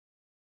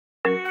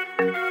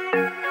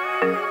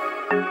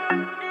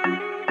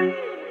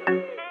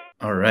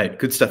right,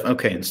 good stuff.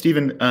 Okay, and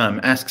Stephen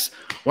asks,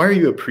 why are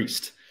you a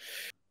priest?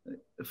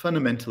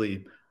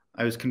 Fundamentally,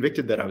 I was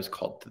convicted that I was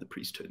called to the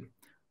priesthood.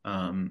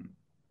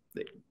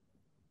 That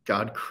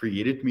God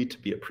created me to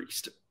be a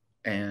priest.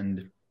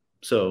 And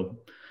so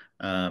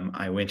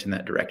I went in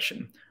that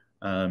direction.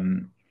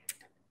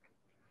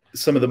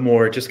 Some of the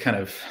more just kind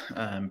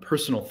of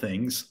personal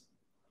things.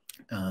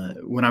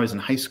 When I was in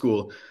high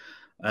school,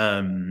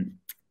 I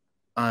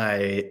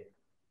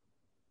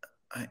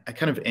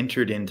kind of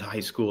entered into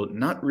high school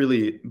not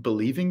really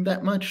believing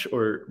that much,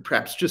 or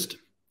perhaps just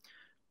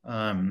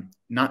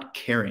not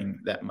caring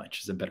that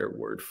much is a better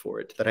word for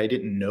it, that I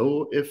didn't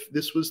know if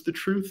this was the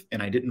truth,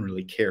 and I didn't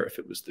really care if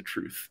it was the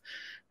truth.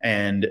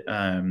 And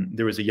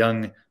there was a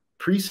young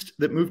priest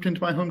that moved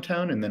into my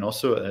hometown, and then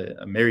also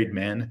a married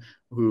man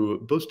who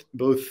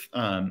both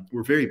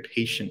were very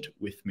patient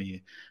with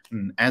me.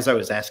 And as I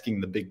was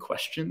asking the big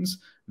questions,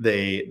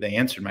 they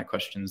answered my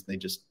questions. They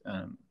just,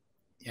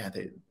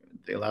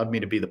 they allowed me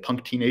to be the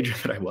punk teenager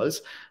that I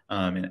was,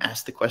 and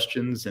ask the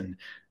questions and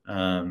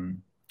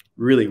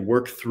really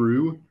work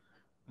through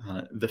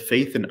the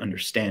faith and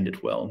understand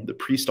it well. The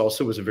priest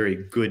also was a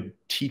very good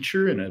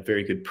teacher and a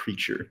very good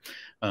preacher.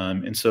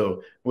 And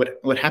so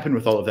what happened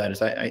with all of that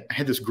is I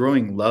had this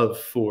growing love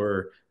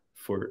for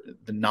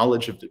the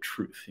knowledge of the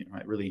truth. You know,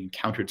 I really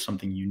encountered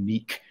something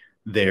unique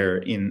there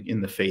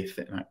in the faith,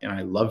 and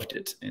I loved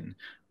it. And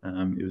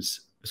it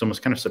was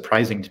almost kind of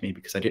surprising to me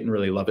because I didn't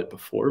really love it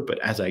before, but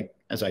as I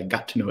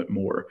got to know it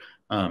more,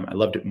 I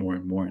loved it more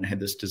and more. And I had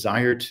this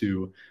desire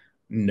to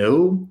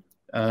know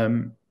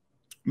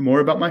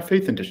more about my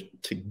faith and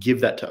to give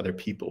that to other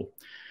people.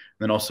 And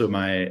then also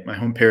my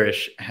home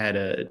parish had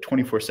a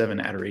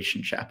 24/7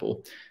 adoration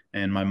chapel,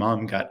 and my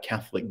mom got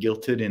Catholic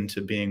guilted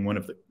into being one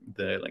of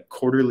the like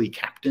quarterly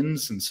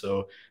captains. And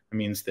so it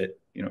means that,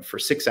 you know, for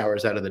 6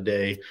 hours out of the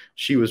day,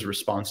 she was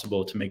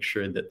responsible to make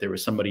sure that there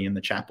was somebody in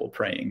the chapel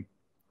praying.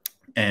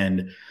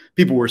 And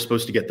people were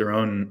supposed to get their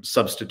own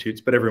substitutes,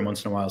 but every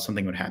once in a while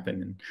something would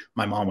happen, and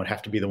my mom would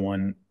have to be the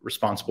one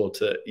responsible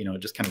to, you know,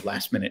 just kind of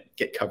last minute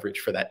get coverage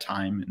for that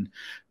time. And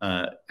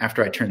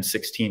after I turned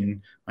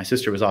 16, my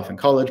sister was off in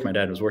college. My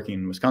dad was working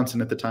in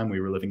Wisconsin at the time. We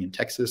were living in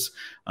Texas.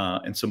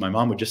 And so my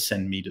mom would just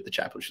send me to the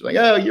chapel. She's like,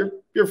 oh,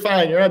 you're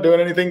fine. You're not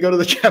doing anything. Go to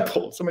the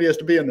chapel. Somebody has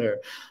to be in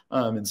there.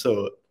 And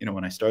so, you know,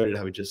 when I started,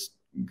 I would just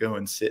go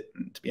and sit.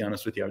 And to be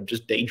honest with you, I would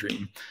just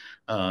daydream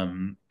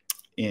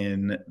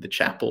in the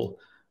chapel.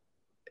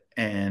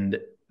 And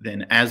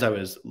then as I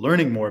was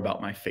learning more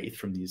about my faith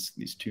from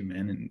these two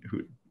men, and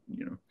who,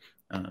 you know,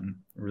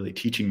 really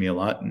teaching me a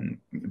lot and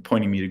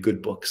pointing me to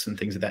good books and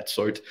things of that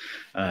sort,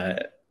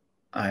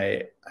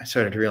 I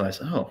started to realize,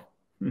 oh,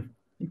 I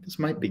think this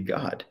might be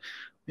God.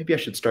 Maybe I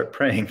should start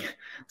praying.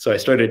 So I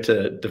started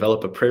to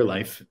develop a prayer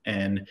life,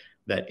 and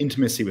that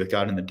intimacy with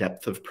God in the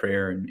depth of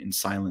prayer and in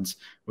silence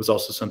was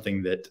also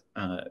something that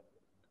I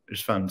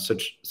just found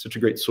such a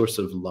great source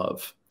of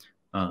love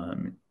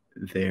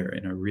there.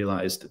 And I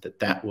realized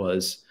that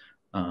was,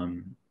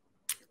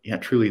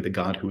 truly the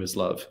God who is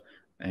love,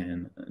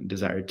 and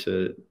desired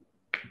to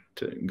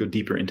go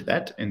deeper into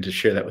that and to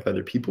share that with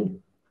other people.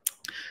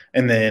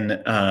 And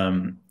then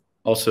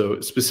also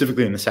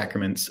specifically in the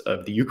sacraments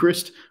of the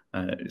Eucharist,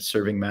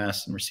 serving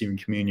Mass and receiving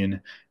communion,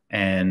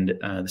 and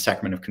the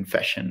sacrament of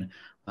confession,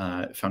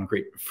 found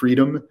great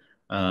freedom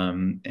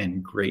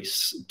and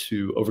grace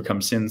to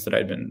overcome sins that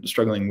I'd been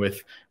struggling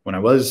with when I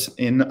was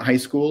in high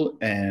school,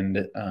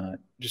 and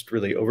just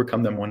really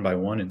overcome them one by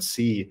one and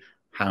see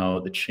how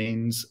the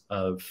chains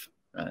of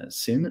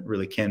sin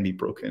really can be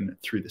broken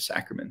through the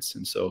sacraments.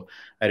 And so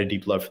I had a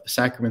deep love for the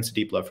sacraments, a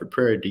deep love for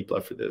prayer, a deep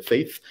love for the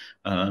faith.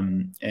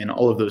 And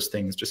all of those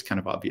things just kind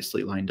of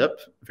obviously lined up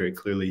very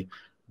clearly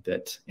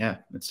that, yeah,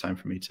 it's time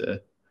for me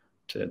to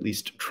at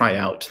least try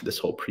out this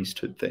whole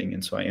priesthood thing.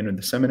 And so I entered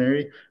the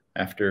seminary.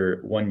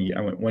 After 1 year,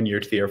 I went 1 year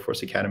to the Air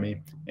Force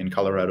Academy in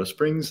Colorado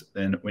Springs,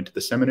 then went to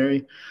the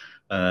seminary,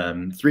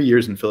 3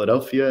 years in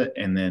Philadelphia,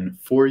 and then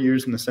 4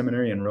 years in the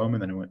seminary in Rome.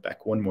 And then I went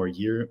back 1 more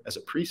year as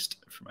a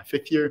priest for my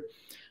 5th year,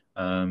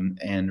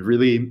 and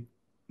really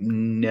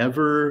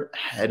never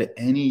had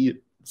any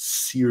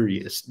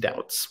serious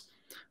doubts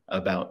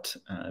about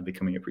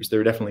becoming a priest.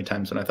 There were definitely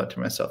times when I thought to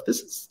myself,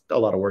 this is a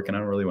lot of work and I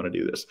don't really want to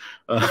do this.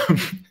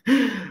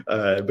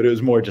 But it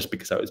was more just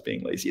because I was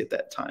being lazy at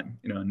that time.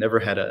 You know,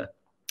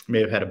 may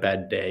have had a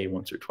bad day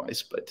once or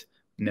twice, but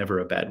never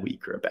a bad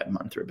week or a bad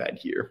month or a bad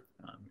year.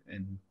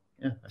 And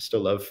yeah, I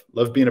still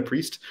love being a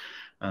priest.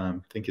 I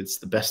think it's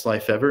the best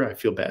life ever. I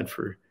feel bad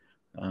for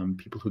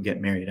people who get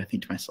married. I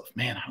think to myself,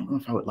 man, I don't know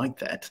if I would like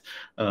that.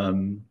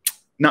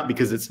 Not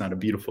because it's not a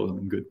beautiful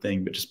and good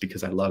thing, but just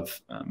because I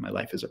love my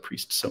life as a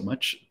priest so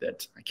much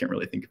that I can't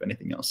really think of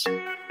anything else.